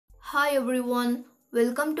Hi everyone,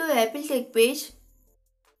 welcome to Apple Tech page.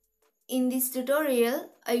 In this tutorial,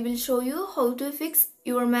 I will show you how to fix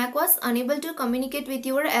your Mac was unable to communicate with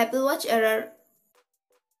your Apple Watch error.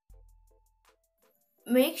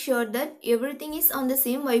 Make sure that everything is on the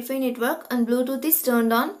same Wi-Fi network and Bluetooth is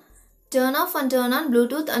turned on. Turn off and turn on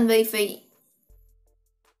Bluetooth and Wi-Fi.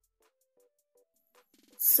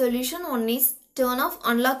 Solution 1 is turn off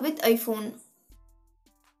unlock with iPhone.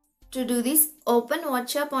 To do this, open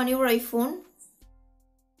WhatsApp on your iPhone.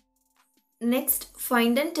 Next,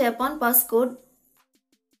 find and tap on passcode.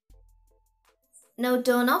 Now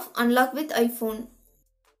turn off unlock with iPhone.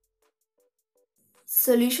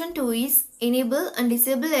 Solution 2 is enable and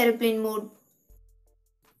disable airplane mode.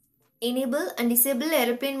 Enable and disable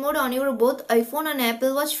airplane mode on your both iPhone and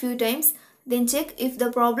Apple Watch few times, then check if the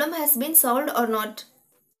problem has been solved or not.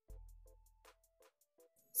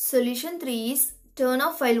 Solution 3 is turn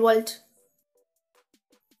off file vault.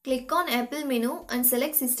 Click on Apple menu and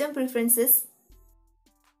select System Preferences.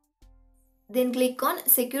 Then click on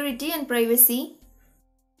Security and Privacy.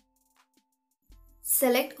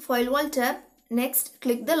 Select File Vault tab. Next,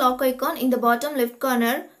 click the lock icon in the bottom left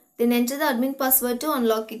corner. Then enter the admin password to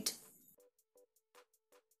unlock it.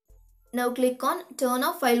 Now click on Turn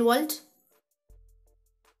off File Vault.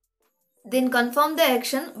 Then confirm the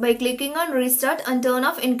action by clicking on Restart and turn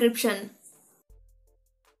off encryption.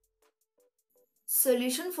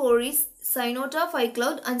 Solution 4 is sign out of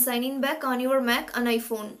iCloud and sign in back on your Mac and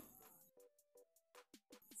iPhone.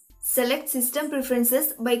 Select System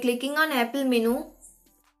Preferences by clicking on Apple menu.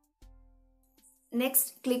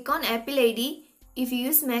 Next, click on Apple ID. If you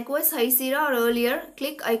use macOS High Sierra or earlier,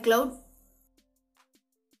 click iCloud.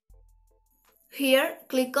 Here,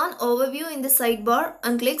 click on Overview in the sidebar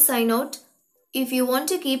and click Sign Out. If you want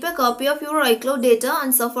to keep a copy of your iCloud data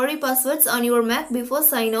and Safari passwords on your Mac before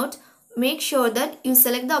sign out, make sure that you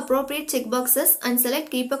select the appropriate checkboxes and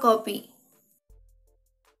select Keep a Copy.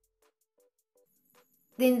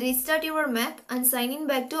 Then restart your Mac and sign in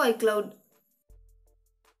back to iCloud.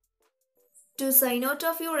 To sign out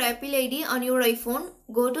of your Apple ID on your iPhone,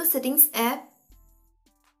 go to Settings app.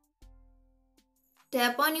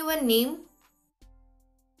 Tap on your name.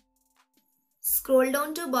 Scroll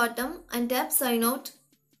down to bottom and tap Sign Out.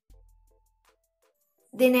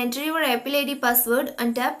 Then enter your Apple ID password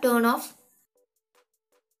and tap Turn Off.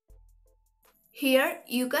 Here,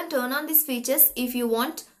 you can turn on these features if you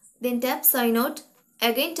want, then tap Sign Out.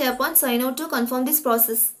 Again tap on Sign Out to confirm this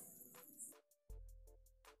process.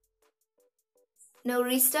 Now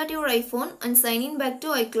restart your iPhone and sign in back to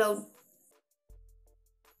iCloud.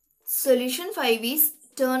 Solution 5 is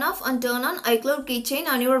turn off and turn on iCloud keychain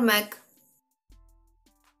on your Mac.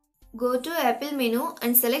 Go to Apple menu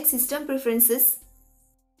and select System Preferences.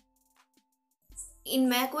 In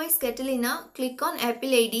macOS Catalina, click on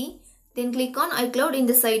Apple ID, then click on iCloud in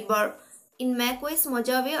the sidebar. In macOS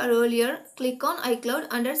Mojave or earlier, click on iCloud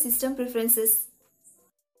under System Preferences.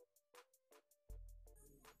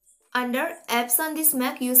 Under Apps on this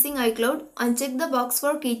Mac using iCloud, uncheck the box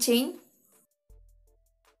for keychain.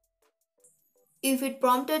 If it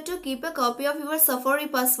prompted to keep a copy of your Safari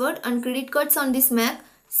password and credit cards on this Mac,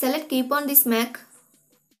 select Keep on this Mac.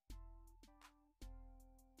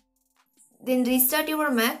 Then restart your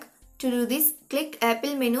Mac. To do this, click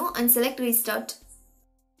Apple menu and select Restart.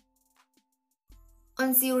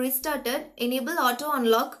 Once you restarted, enable Auto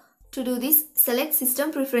Unlock. To do this, select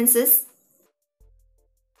System Preferences.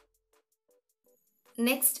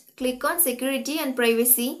 Next, click on Security and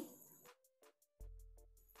Privacy.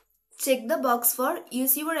 Check the box for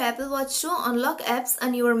use your Apple Watch to unlock apps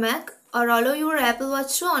on your Mac or allow your Apple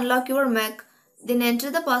Watch to unlock your Mac. Then enter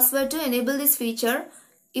the password to enable this feature.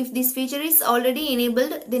 If this feature is already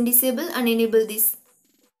enabled, then disable and enable this.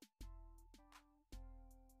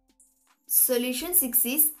 Solution 6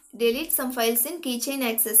 is delete some files in Keychain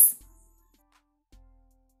Access.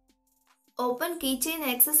 Open Keychain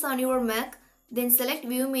Access on your Mac, then select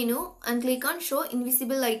View menu and click on Show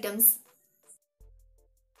Invisible Items.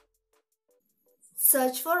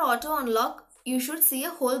 Search for Auto Unlock. You should see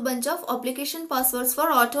a whole bunch of application passwords for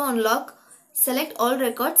Auto Unlock. Select all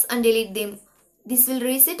records and delete them. This will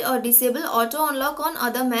reset or disable Auto Unlock on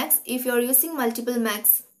other Macs if you are using multiple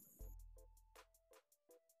Macs.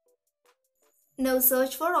 Now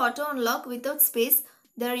search for Auto Unlock without space.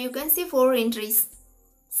 There you can see 4 entries.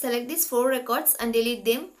 Select these 4 records and delete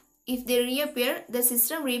them. If they reappear, the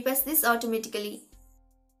system repairs this automatically.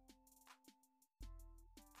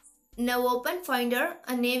 Now open Finder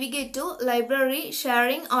and navigate to Library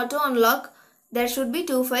Sharing Auto Unlock. There should be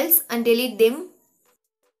 2 files and delete them.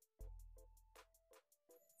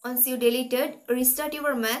 Once you deleted, restart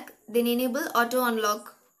your Mac, then enable Auto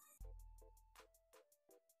Unlock.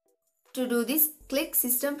 To do this, click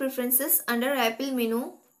System Preferences under Apple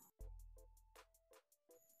menu.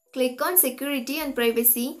 Click on Security and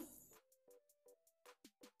Privacy.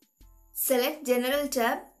 Select General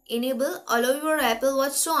tab. Enable Allow your Apple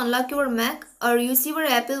Watch to unlock your Mac or use your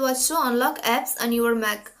Apple Watch to unlock apps on your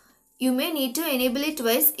Mac. You may need to enable it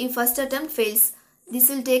twice if first attempt fails. This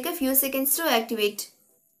will take a few seconds to activate.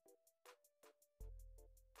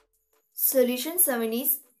 Solution 7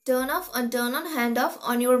 is turn off and turn on handoff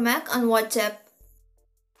on your Mac on Watch app.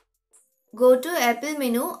 Go to Apple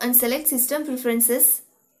menu and select System Preferences.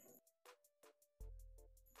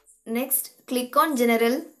 Next, click on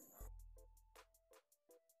General.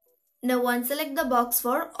 Now unselect the box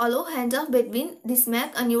for Allow Handoff between this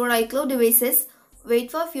Mac and your iCloud devices. Wait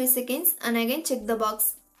for a few seconds and again check the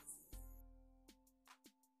box.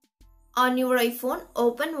 On your iPhone,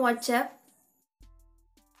 open Watch app.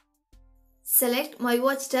 Select My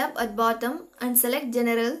Watch tab at bottom and select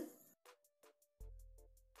General.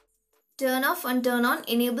 Turn off and turn on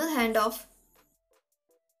Enable Handoff.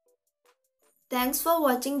 Thanks for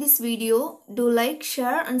watching this video. Do like,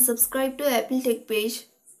 share and subscribe to Apple Tech page.